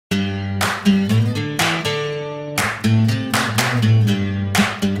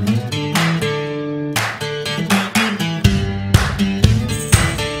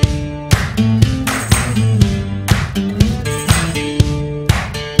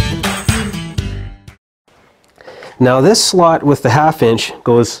Now this slot with the 1/2 inch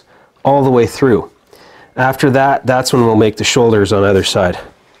goes all the way through. After that, that's when we'll make the shoulders on either side.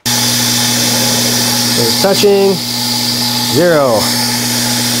 There's touching, 0.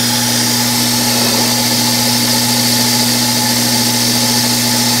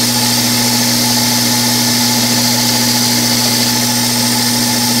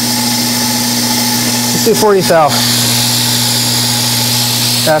 Let's do 40 thou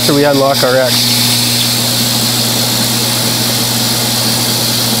after we unlock our X.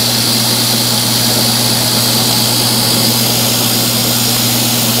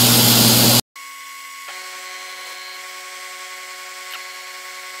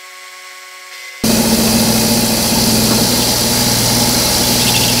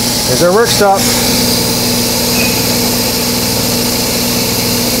 There's our work stop.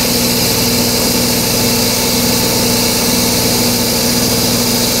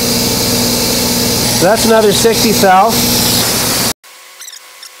 So that's another 60 thou.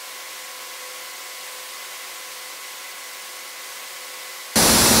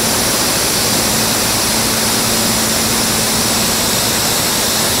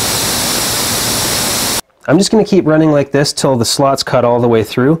 I'm just going to keep running like this till the slot's cut all the way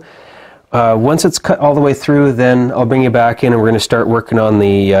through. Once it's cut all the way through, then I'll bring you back in and we're going to start working on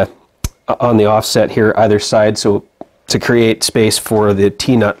the offset here either side, so to create space for the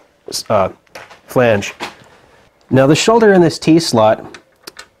T-nut flange. Now the shoulder in this T-slot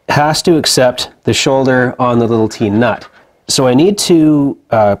has to accept the shoulder on the little T-nut. So I need to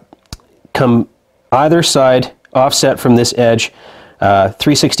come either side, offset from this edge,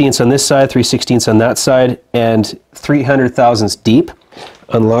 3/16 on this side, 3/16 on that side, and 300 thousandths deep.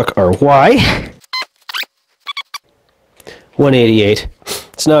 Unlock our Y. 188.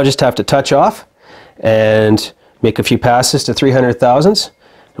 So now I just have to touch off and make a few passes to 300 thousandths,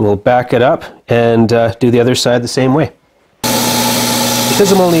 and we'll back it up and do the other side the same way.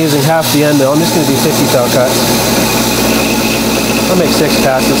 Because I'm only using half the end mill, I'm just going to do 50 thou cuts. I'll make 6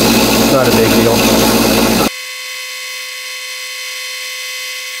 passes, not a big deal.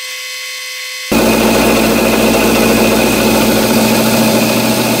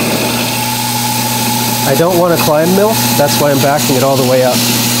 I don't want to climb mill, that's why I'm backing it all the way up.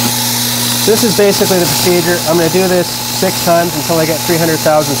 This is basically the procedure. I'm going to do this 6 times until I get 300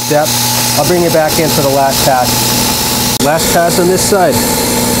 thousandths depth. I'll bring you back in for the last pass. Last pass on this side.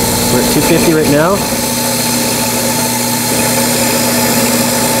 We're at 250 right now.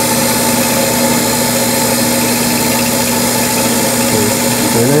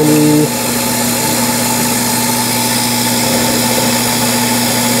 $390.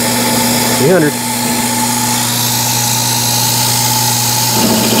 $300.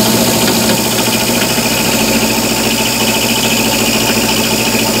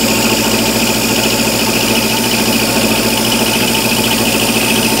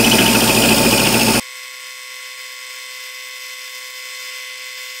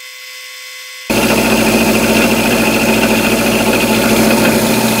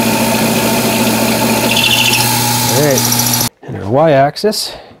 And our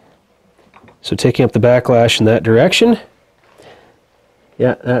Y-axis, so taking up the backlash in that direction.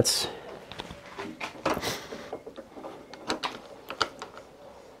 Yeah, that's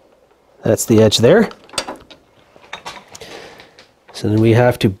the edge there. So then we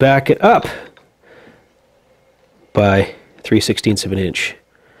have to back it up by 3/16 of an inch.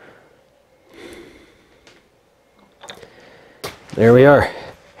 There we are.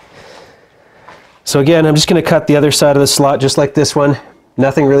 So again, I'm just going to cut the other side of the slot just like this one.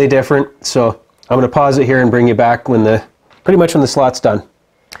 Nothing really different. So I'm going to pause it here and bring you back when pretty much when the slot's done.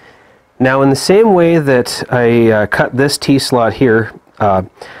 Now in the same way that I cut this T-slot here, I'm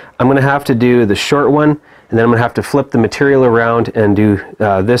going to have to do the short one, and then I'm going to have to flip the material around and do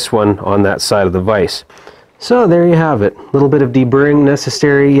this one on that side of the vise. So there you have it. A little bit of deburring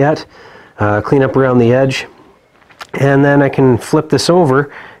necessary yet. Clean up around the edge. And then I can flip this over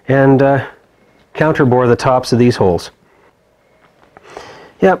and counterbore the tops of these holes.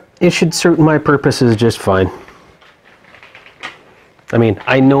 Yep, it should suit my purposes just fine. I mean,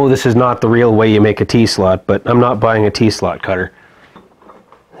 I know this is not the real way you make a T-slot, but I'm not buying a T-slot cutter.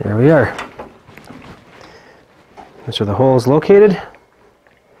 There we are. Those are the holes located.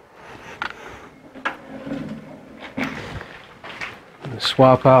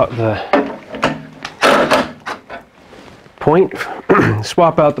 Swap out the point.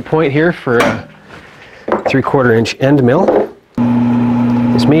 Swap out the point here for a 3/4 inch end mill.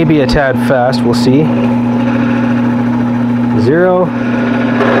 This may be a tad fast, we'll see. 0.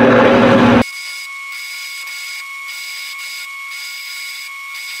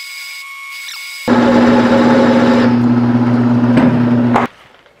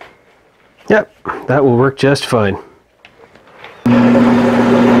 Yep, that will work just fine.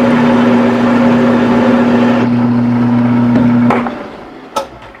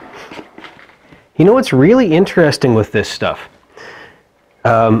 You know what's really interesting with this stuff?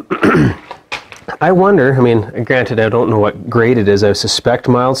 I wonder, I mean, granted I don't know what grade it is, I suspect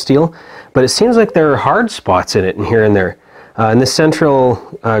mild steel, but it seems like there are hard spots in it and here and there. In this central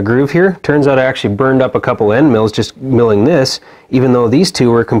groove here, turns out I actually burned up a couple end mills just milling this, even though these two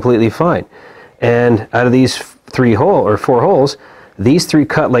were completely fine. And out of these 4 holes, these 3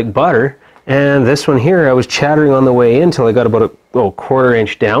 cut like butter, and this one here I was chattering on the way in until I got about a 1/4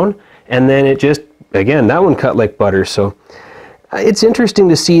 inch down, and then it just, again, that one cut like butter. So it's interesting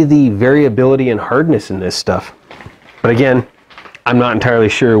to see the variability and hardness in this stuff. But again, I'm not entirely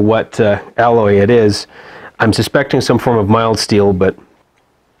sure what alloy it is. I'm suspecting some form of mild steel, but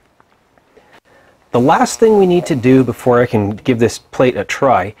the last thing we need to do before I can give this plate a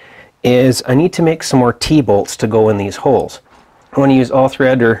try is I need to make some more T-bolts to go in these holes. I want to use all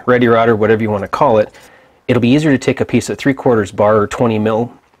thread or ready rod or whatever you want to call it. It'll be easier to take a piece of 3/4 bar or 20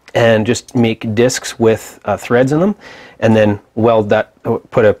 mil and just make discs with threads in them, and then weld that,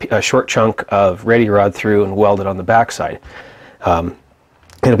 put a short chunk of ready rod through and weld it on the back side.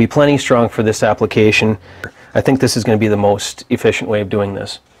 It'll be plenty strong for this application. I think this is going to be the most efficient way of doing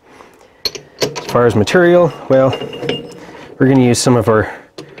this. As far as material, well, we're going to use some of our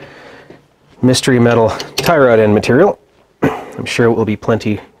mystery metal tie rod end material. I'm sure it will be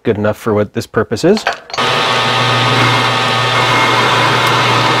plenty good enough for what this purpose is.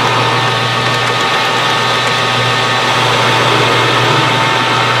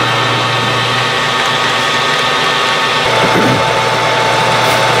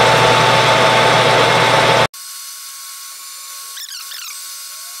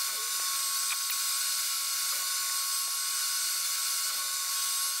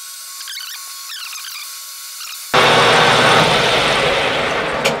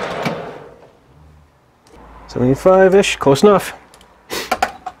 $75-ish, close enough.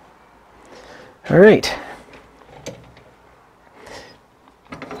 All right.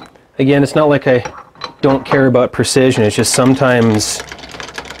 Again, it's not like I don't care about precision, it's just sometimes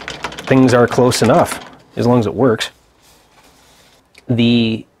things are close enough, as long as it works.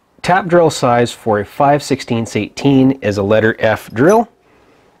 The tap drill size for a 5/16/18 is a letter F drill.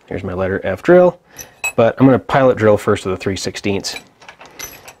 Here's my letter F drill, but I'm going to pilot drill first with a 3/16.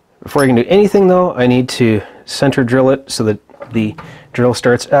 Before I can do anything though, I need to center drill it so that the drill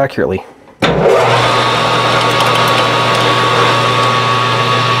starts accurately.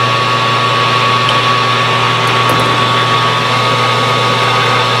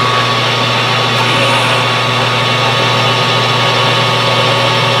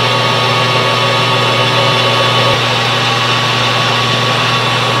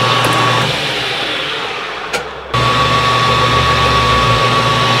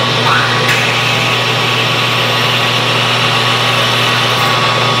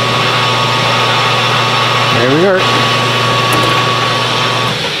 There we are.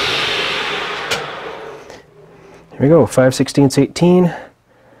 There we go, 5/16/18.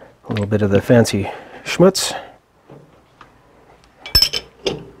 A little bit of the fancy schmutz.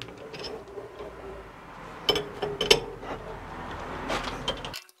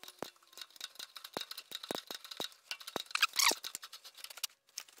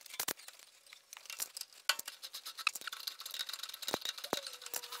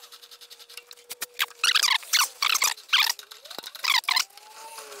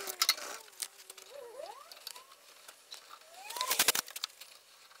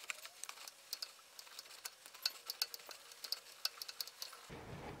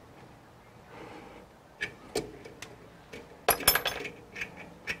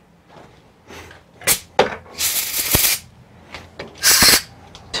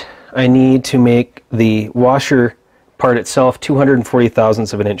 I need to make the washer part itself 240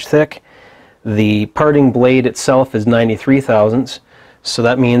 thousandths of an inch thick. The parting blade itself is 93 thousandths, so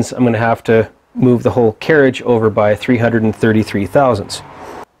that means I'm going to have to move the whole carriage over by 333 thousandths.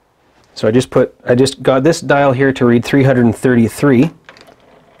 So I just got this dial here to read 333.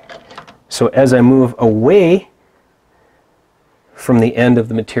 So as I move away from the end of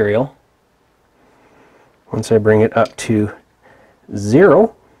the material, once I bring it up to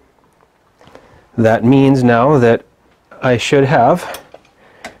 0, that means now that I should have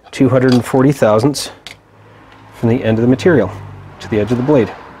 240 thousandths from the end of the material to the edge of the blade.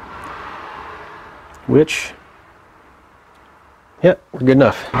 Which, yeah, we're good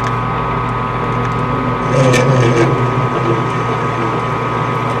enough.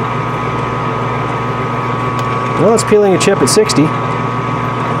 Well, it's peeling a chip at 60.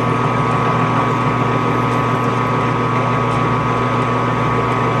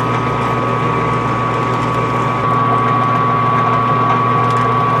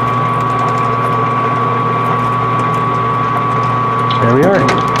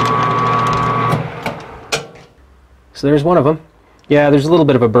 So there's one of them. Yeah, there's a little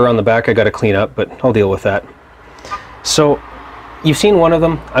bit of a burr on the back I got to clean up, but I'll deal with that. So you've seen one of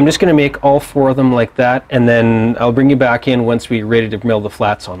them. I'm just going to make all 4 of them like that, and then I'll bring you back in once we're ready to mill the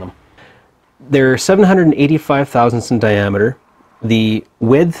flats on them. They're 785 thousandths in diameter. The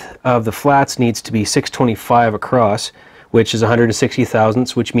width of the flats needs to be 625 across, which is 160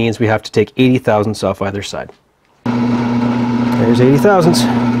 thousandths, which means we have to take 80 thousandths off either side. There's 80 thousandths.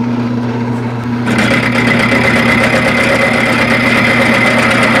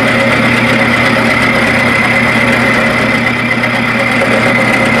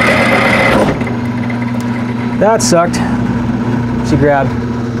 That sucked. She grabbed.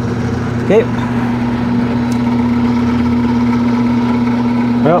 Okay.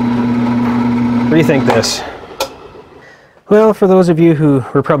 Well, rethink this. Well, for those of you who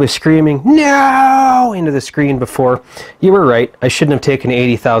were probably screaming "No!" into the screen before, you were right. I shouldn't have taken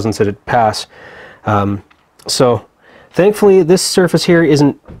 80 thousandths at a pass. So, thankfully, this surface here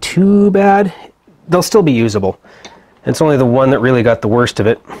isn't too bad. They'll still be usable. It's only the one that really got the worst of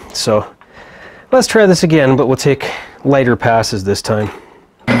it. So, let's try this again, but we'll take lighter passes this time.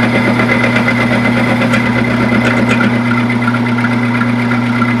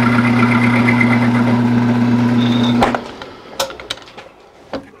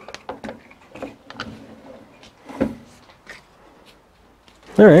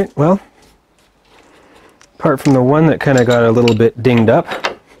 All right, well, apart from the one that kind of got a little bit dinged up,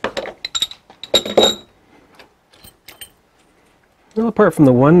 well, apart from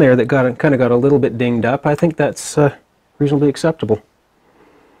the one there that kind of got a little bit dinged up, I think that's reasonably acceptable.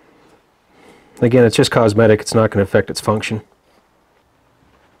 Again, it's just cosmetic. It's not going to affect its function.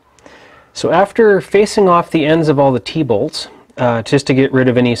 So after facing off the ends of all the T-bolts, just to get rid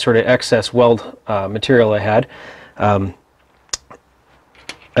of any sort of excess weld material I had,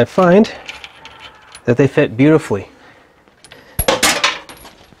 I find that they fit beautifully.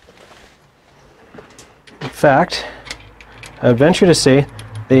 In fact, I would venture to say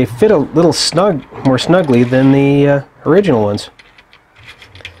they fit a little more snugly than the original ones.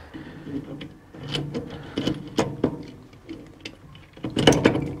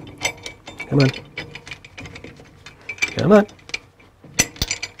 Come on. Come on.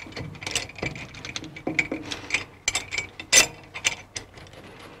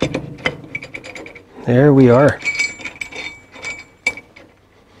 There we are.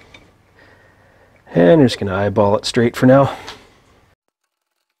 And I'm just going to eyeball it straight for now.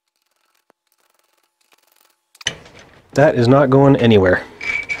 That is not going anywhere.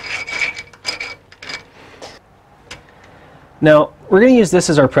 Now, we're going to use this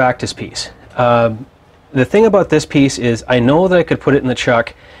as our practice piece. The thing about this piece is I know that I could put it in the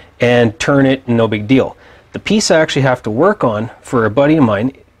chuck and turn it, no big deal. The piece I actually have to work on for a buddy of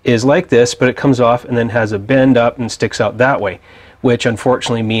mine is like this, but it comes off and then has a bend up and sticks out that way, which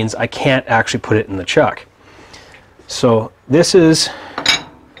unfortunately means I can't actually put it in the chuck. So this is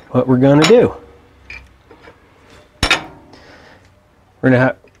what we're going to do. We're going to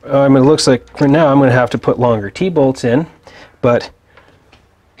have, it looks like for now I'm going to have to put longer T-bolts in, and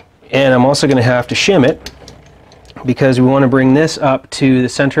I'm also going to have to shim it because we want to bring this up to the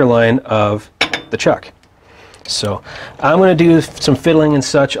center line of the chuck. So I'm going to do some fiddling and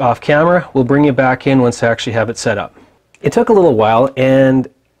such off camera. We'll bring you back in once I actually have it set up. It took a little while, and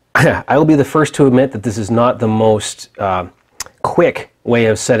I will be the first to admit that this is not the most quick way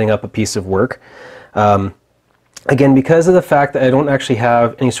of setting up a piece of work. Again, because of the fact that I don't actually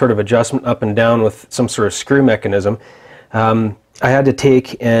have any sort of adjustment up and down with some sort of screw mechanism, I had to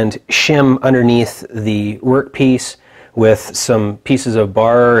take and shim underneath the workpiece with some pieces of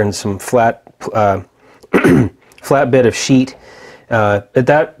bar and some flat bit of sheet.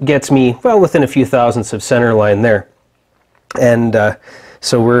 That gets me, well, within a few thousandths of center line there. And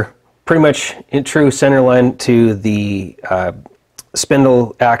so we're pretty much in true center line to the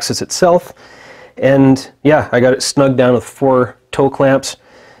spindle axis itself. And yeah, I got it snugged down with 4 toe clamps,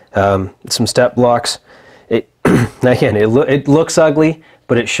 some step blocks. Again, it looks ugly,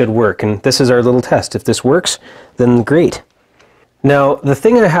 but it should work. And this is our little test. If this works, then great. Now, the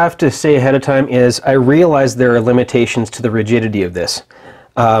thing I have to say ahead of time is I realize there are limitations to the rigidity of this.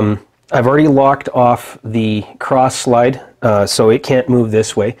 I've already locked off the cross slide, so it can't move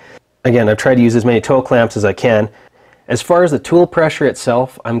this way. Again, I've tried to use as many toe clamps as I can. As far as the tool pressure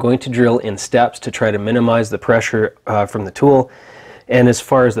itself, I'm going to drill in steps to try to minimize the pressure from the tool. And as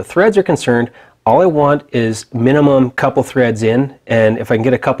far as the threads are concerned, all I want is minimum couple threads in, and if I can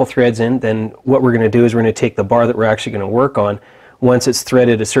get a couple threads in, then what we're going to do is we're going to take the bar that we're actually going to work on. Once it's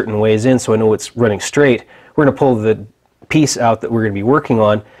threaded a certain ways in, so I know it's running straight, we're going to pull the piece out that we're going to be working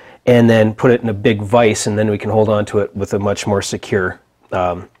on, and then put it in a big vise, and then we can hold on to it with a much more secure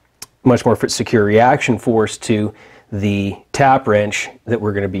reaction force to the tap wrench that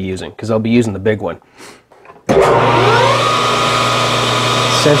we're going to be using, because I'll be using the big one.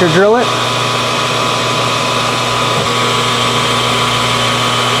 Center drill it.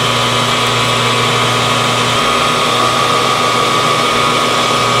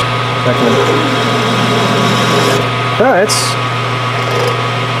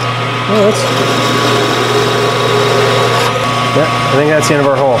 Yeah, I think that's the end of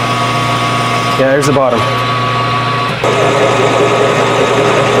our hole. Yeah, there's the bottom.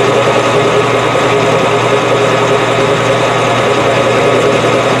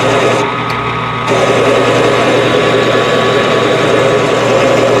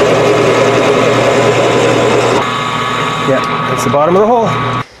 Yeah, that's the bottom of the hole.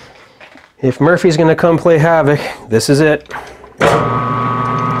 If Murphy's going to come play havoc, this is it.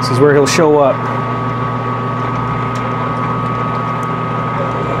 This is where he'll show up.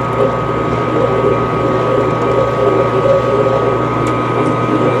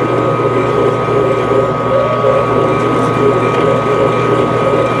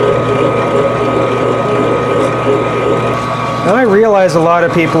 Now I realize a lot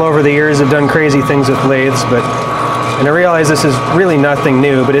of people over the years have done crazy things with lathes, and I realize this is really nothing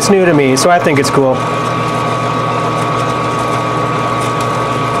new, but it's new to me, so I think it's cool.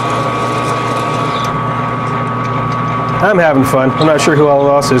 I'm having fun. I'm not sure who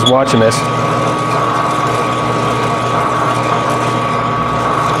else is watching this.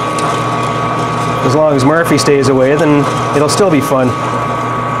 As long as Murphy stays away, then it'll still be fun.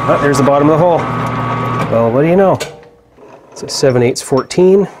 Oh, there's the bottom of the hole. Well, what do you know? It's a 7/8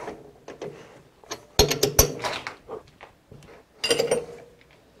 14.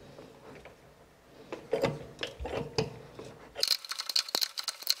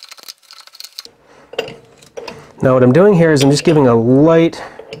 Now what I'm doing here is I'm just giving a light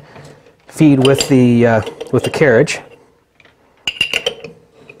feed with the carriage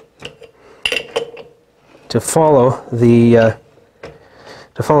to follow the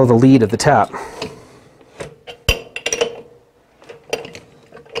lead of the tap.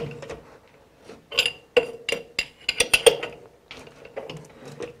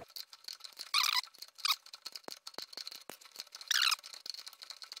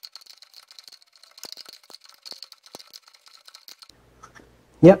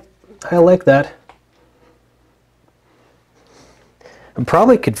 Yep, I like that. I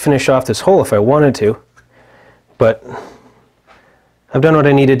probably could finish off this hole if I wanted to, but I've done what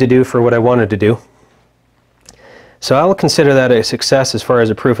I needed to do for what I wanted to do. So I'll consider that a success as far as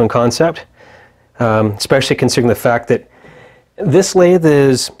a proof of concept, especially considering the fact that this lathe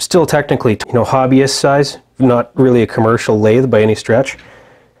is still technically, hobbyist size, not really a commercial lathe by any stretch.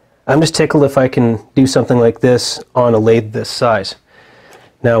 I'm just tickled if I can do something like this on a lathe this size.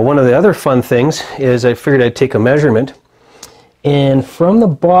 Now, one of the other fun things is I figured I'd take a measurement, and from the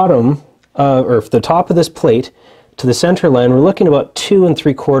bottom, or the top of this plate to the center line, we're looking about 2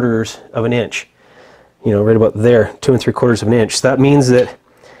 3/4 of an inch. Right about there, 2 3/4 of an inch. So that means that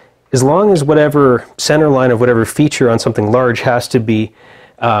as long as whatever center line of whatever feature on something large has to be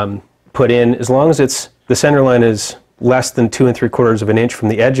put in, as long as the center line is less than 2 3/4 of an inch from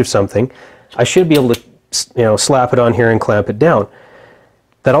the edge of something, I should be able to, slap it on here and clamp it down.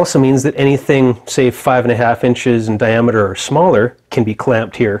 That also means that anything, say 5.5 inches in diameter or smaller, can be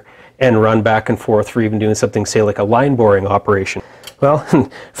clamped here and run back and forth for even doing something, say, like a line boring operation. Well,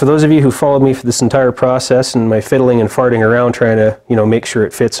 for those of you who followed me for this entire process and my fiddling and farting around trying to, make sure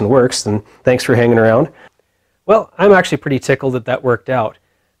it fits and works, then thanks for hanging around. Well, I'm actually pretty tickled that that worked out.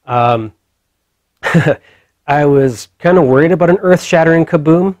 I was kind of worried about an earth-shattering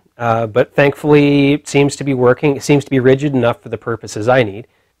kaboom. But thankfully it seems to be working. It seems to be rigid enough for the purposes I need.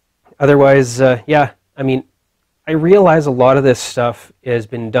 Otherwise, yeah, I realize a lot of this stuff has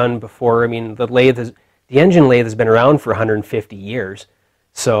been done before. The engine lathe has been around for 150 years.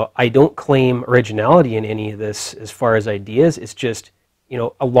 So I don't claim originality in any of this as far as ideas. It's just,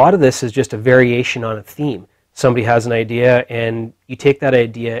 a lot of this is just a variation on a theme. Somebody has an idea and you take that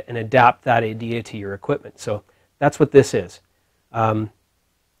idea and adapt that idea to your equipment. So that's what this is.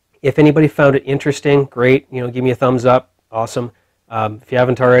 If anybody found it interesting, great. Give me a thumbs up. Awesome. If you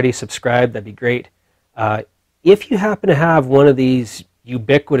haven't already, subscribe. That'd be great. If you happen to have one of these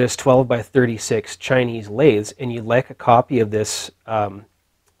ubiquitous 12x36 Chinese lathes and you'd like a copy of this plan,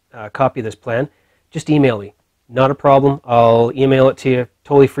 just email me. Not a problem. I'll email it to you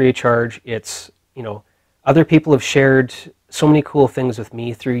totally free of charge. It's, other people have shared so many cool things with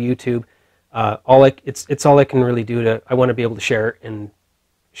me through YouTube. It's all I can really do I want to be able to share it and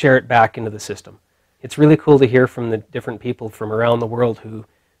share it back into the system. It's really cool to hear from the different people from around the world who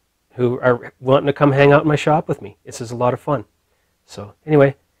are wanting to come hang out in my shop with me. This is a lot of fun. So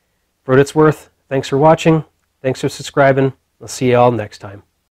anyway, for what it's worth, thanks for watching. Thanks for subscribing. I'll see you all next time.